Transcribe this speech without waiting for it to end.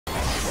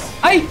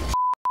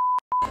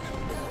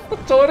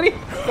Sorry,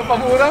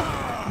 napamura.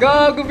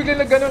 Gago,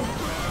 bigla na ganun.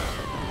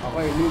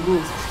 Okay,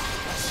 lugo.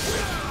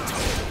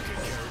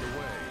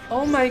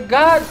 Oh my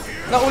God!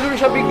 Naulol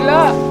siya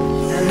bigla.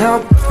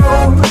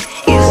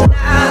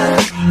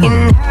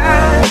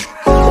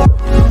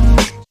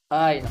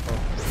 Ay, nako.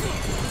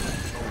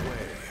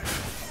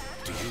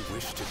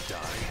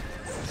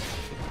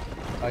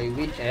 I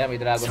wish. Ayan, may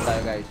dragon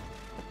tayo, guys.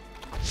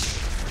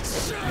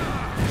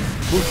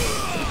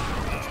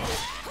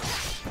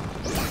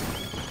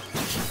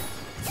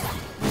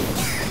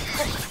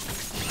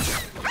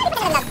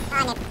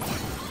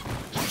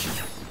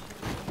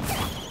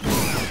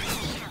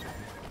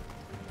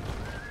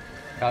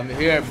 Come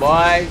here,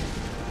 boy.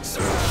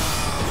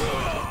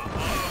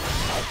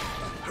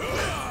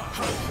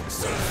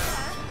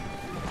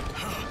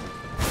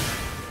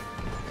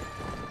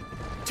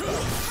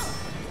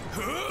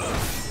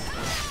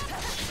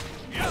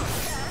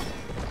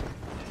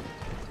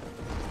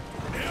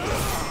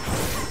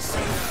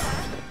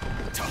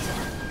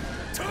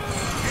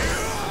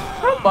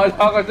 Bala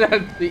ka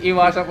dyan.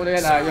 Iiwasan ko na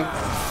yan, ayok.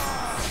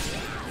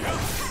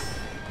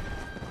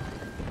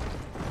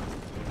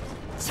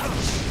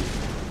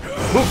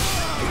 Boom!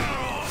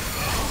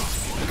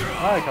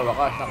 Ay, sa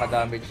wakas,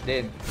 naka-damage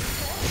din.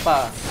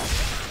 Pa.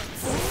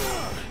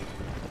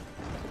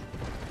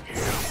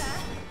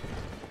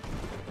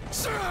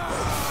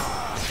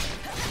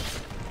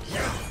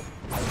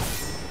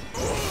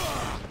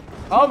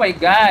 Oh my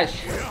gosh!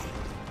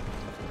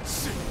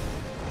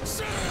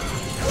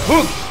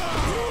 Boom!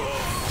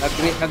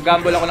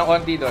 Nag-gamble ako ng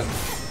konti doon.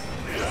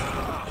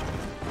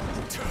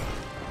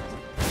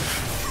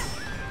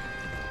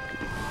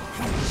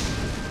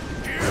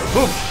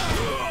 Boom!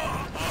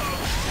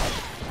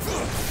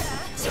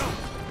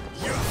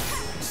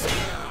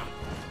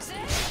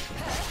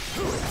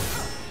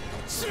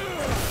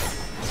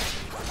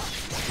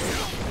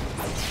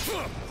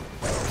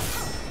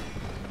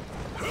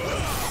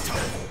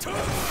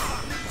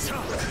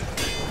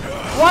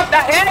 What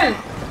the hell?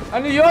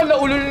 Ano yun?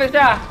 Naulol na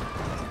siya.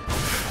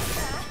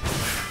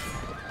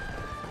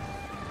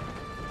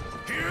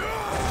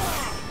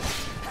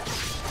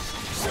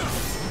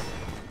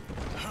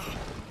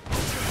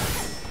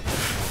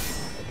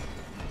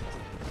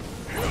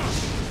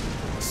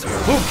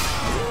 Boom!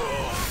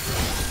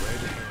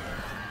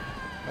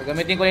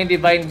 Gagamitin ko na yung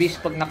Divine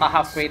Beast pag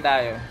naka-halfway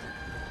tayo.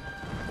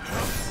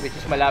 Which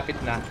is malapit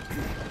na.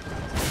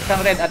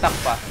 Isang red attack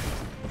pa.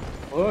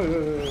 Oh,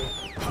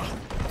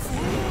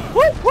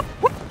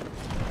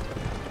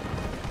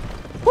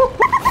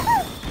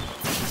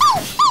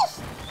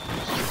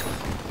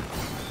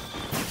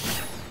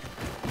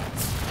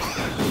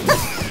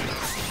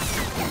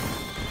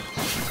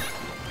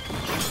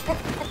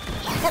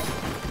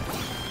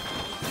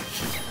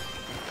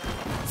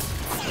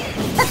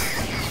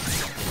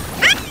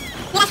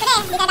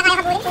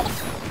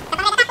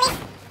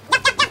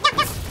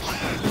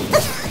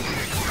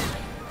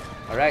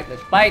 alright,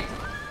 let's fight.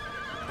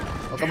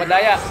 Huwag ka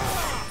madaya.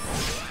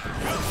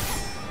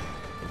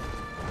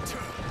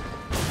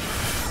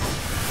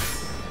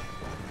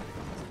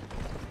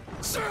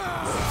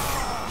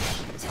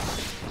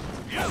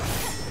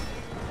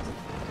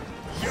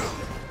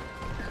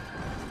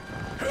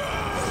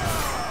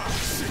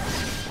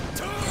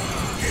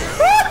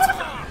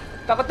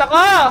 Takot ako!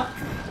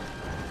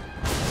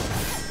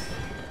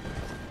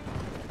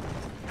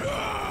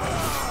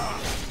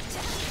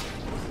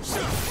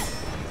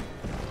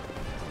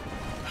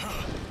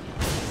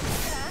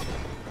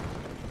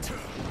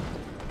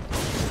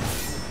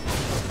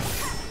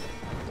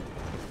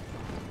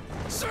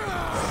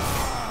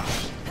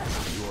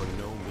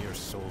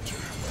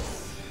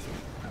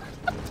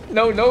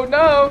 No, no,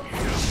 no!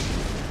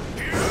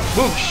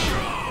 Boosh!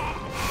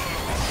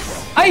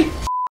 Ay!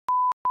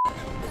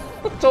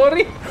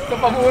 Sorry!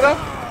 Napamura!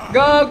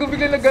 Gago,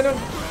 bigla na ganun.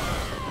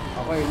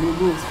 Okay,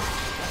 lugo.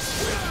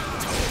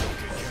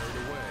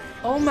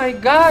 Oh my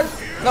God!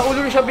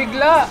 Naulol siya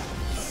bigla!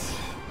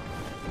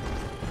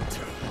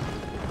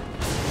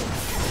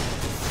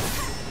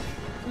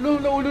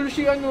 Naulol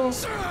siya ano?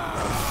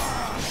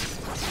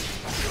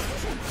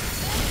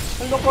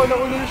 Ano ko,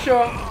 naulol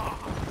siya?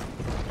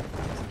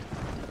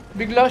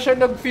 Bigla siya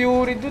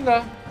nag-fury dun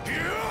ah.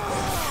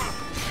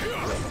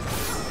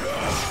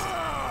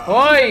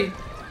 Hoy!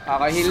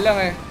 Kakahil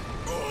lang eh.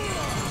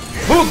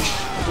 Boogs!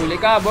 Huli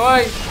ka,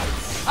 boy!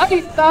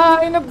 Ay!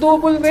 Tayo!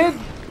 Nag-double red!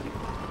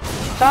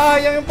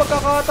 Sayang yung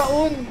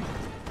pagkakataon!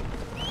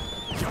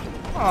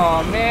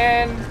 Oh,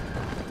 man!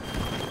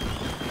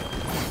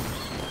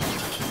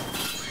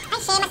 Ay,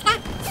 shemas ka!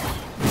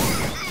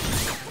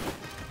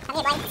 Kami,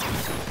 boy.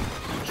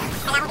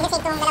 Kailangan ko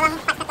i-save itong dalawang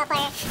pack na to for...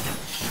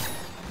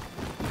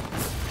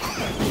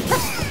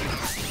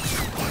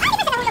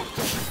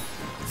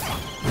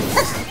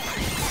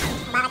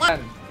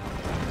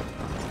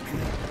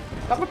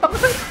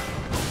 Takot.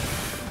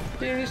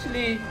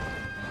 Seriously.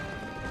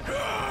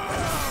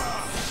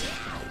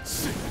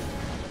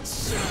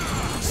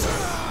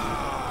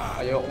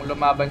 Ayokong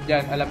lumaban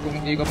dyan. Alam kong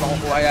hindi ko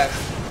makukuha yan.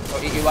 So,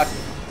 iiwas.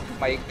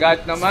 My God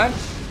naman.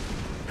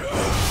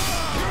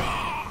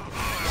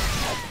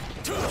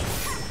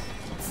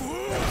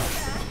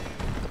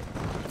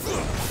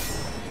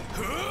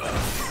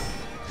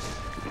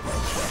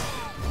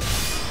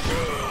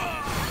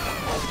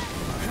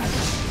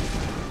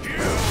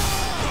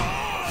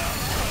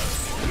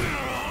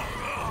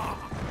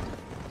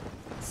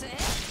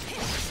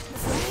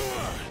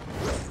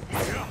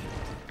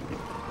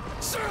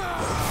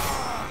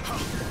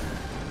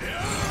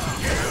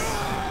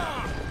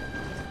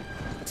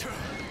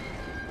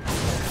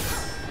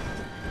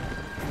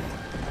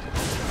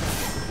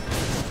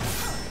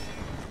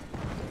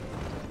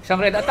 Isang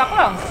red attack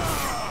lang.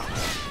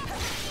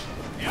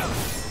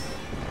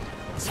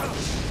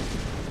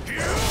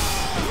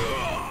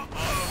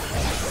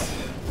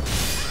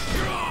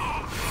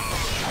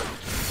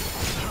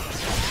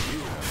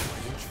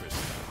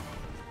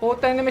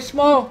 Putang na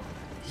mismo.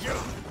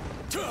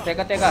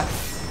 Teka.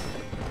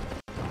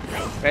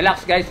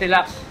 Relax guys,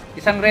 relax.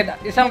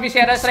 Isang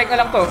visceral strike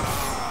na lang to.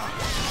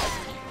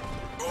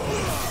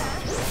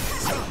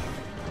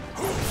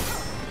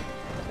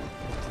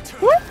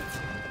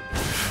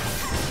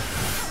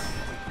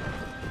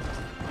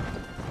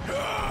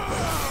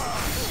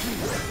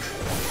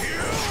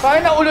 Kaya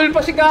na ulol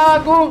pa si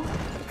Gago.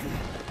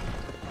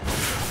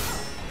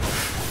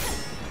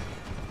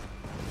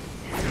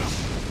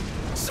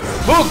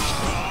 Boom!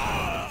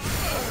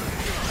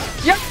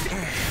 Yeah!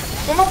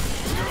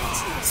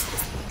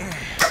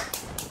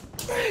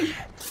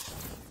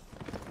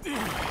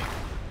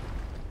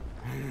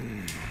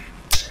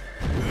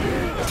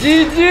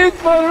 GG!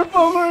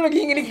 Power!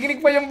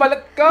 Naghinginig-ginig pa yung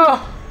balat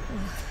ko!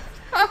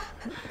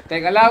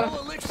 Teka lang.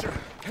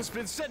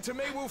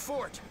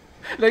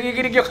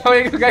 Nagiginig yung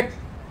kamay ko, guys.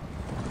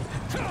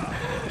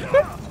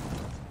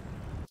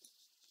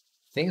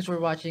 Thanks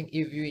for watching.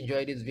 If you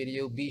enjoyed this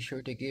video, be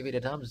sure to give it a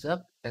thumbs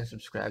up and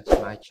subscribe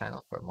to my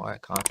channel for more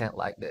content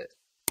like this.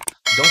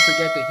 Don't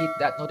forget to hit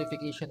that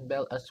notification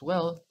bell as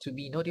well to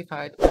be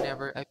notified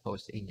whenever I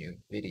post a new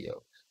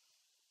video.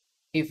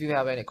 If you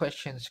have any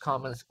questions,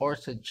 comments, or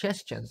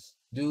suggestions,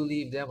 do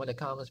leave them in the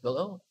comments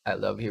below. I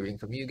love hearing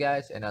from you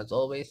guys, and as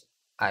always,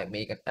 I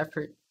make an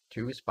effort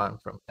to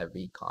respond from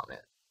every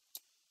comment.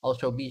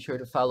 Also, be sure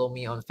to follow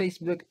me on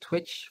Facebook,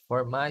 Twitch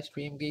for my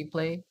stream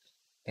gameplay,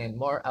 and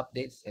more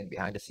updates and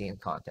behind-the-scenes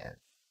content.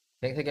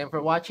 Thanks again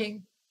for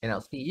watching, and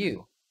I'll see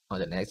you on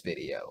the next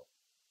video.